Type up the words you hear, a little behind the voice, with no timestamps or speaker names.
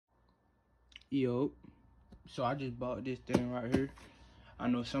Yo, so I just bought this thing right here. I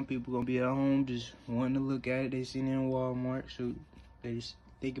know some people gonna be at home just wanting to look at it. They seen it in Walmart, so they just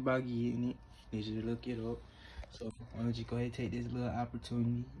think about getting it. They just look it up. So why don't you go ahead and take this little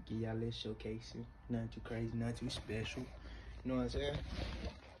opportunity, give y'all a little showcasing. Nothing too crazy, nothing too special. You know what I'm saying?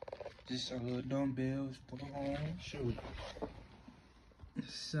 Just some little dumbbells, put them on, shoot.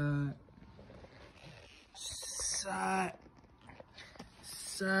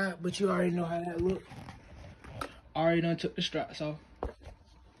 Side, but you already know how that look. Already done took the straps off.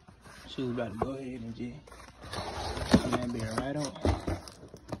 So we about to go ahead and just put that bear right on.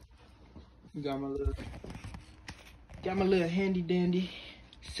 Got my little handy dandy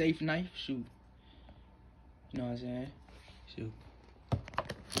safe knife. Shoot. You know what I'm saying? Shoot.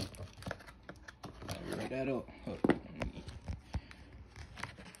 Write that up.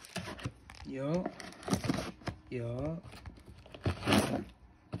 Yo. Yeah.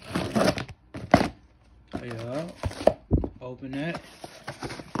 Open that.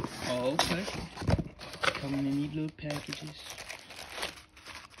 Oh, okay. Coming in these little packages.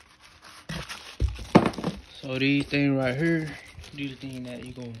 So these things right here, these are the things that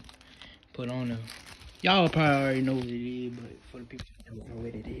you gonna put on them. Y'all probably already know what it is, but for the people that don't know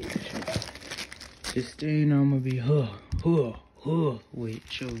what it is, this thing I'm gonna be with.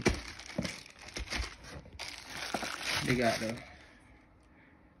 Shoot. They got a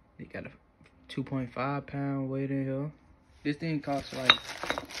 2.5 pound weight in here. This thing costs like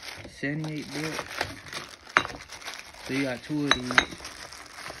 78 bucks. So you got 2 of these.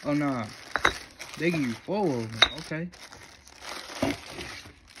 Oh nah, they give you 4 of them. Okay.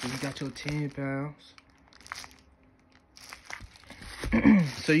 So you got your 10 pounds.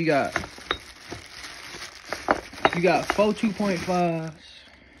 So you got 4 2.5s.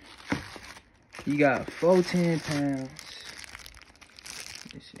 You got 4 10 pounds.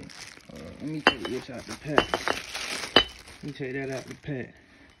 Let's see. Let me take this out the pack. Let me take that out the pack.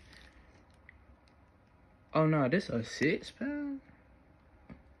 Oh no, this a 6 pound?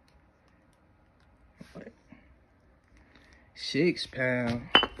 What? 6 pound.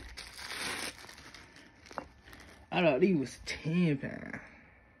 I thought these was 10 pound.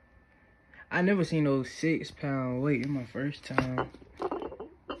 I never seen those 6 pound weight in my first time.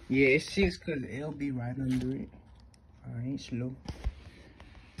 Yeah, it's 6 cause the L be right under it. I ain't slow.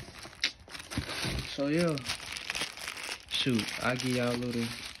 So yeah. Shoot, I give y'all a little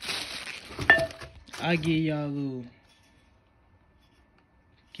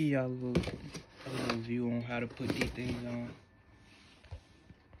view on how to put these things on.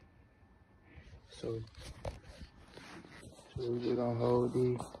 So we're just gonna hold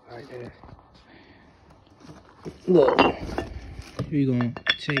these like that. Look, we gonna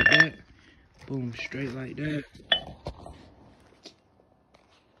take that, boom, straight like that.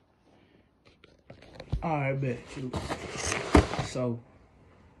 Alright, bet. Shoot. So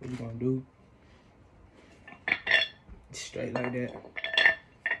what you gonna do? Straight like that.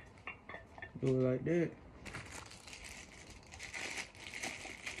 Do it like that.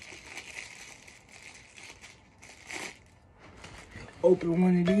 Open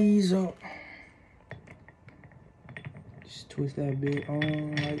one of these up. Just twist that bit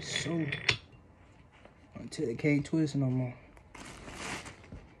on like so. Until it can't twist no more.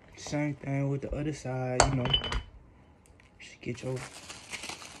 Same thing with the other side, you know. Just get your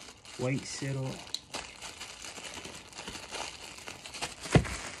weight set up.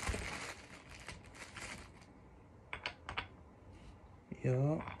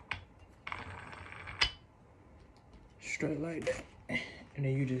 Yeah. Straight like that. And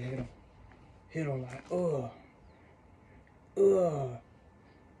then you just hit them. Hit them like,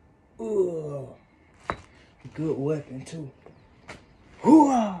 Good weapon too.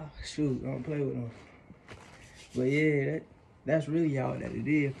 Shoot, don't play with them. But yeah, that's really all that it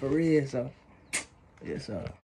is for real. So, yes,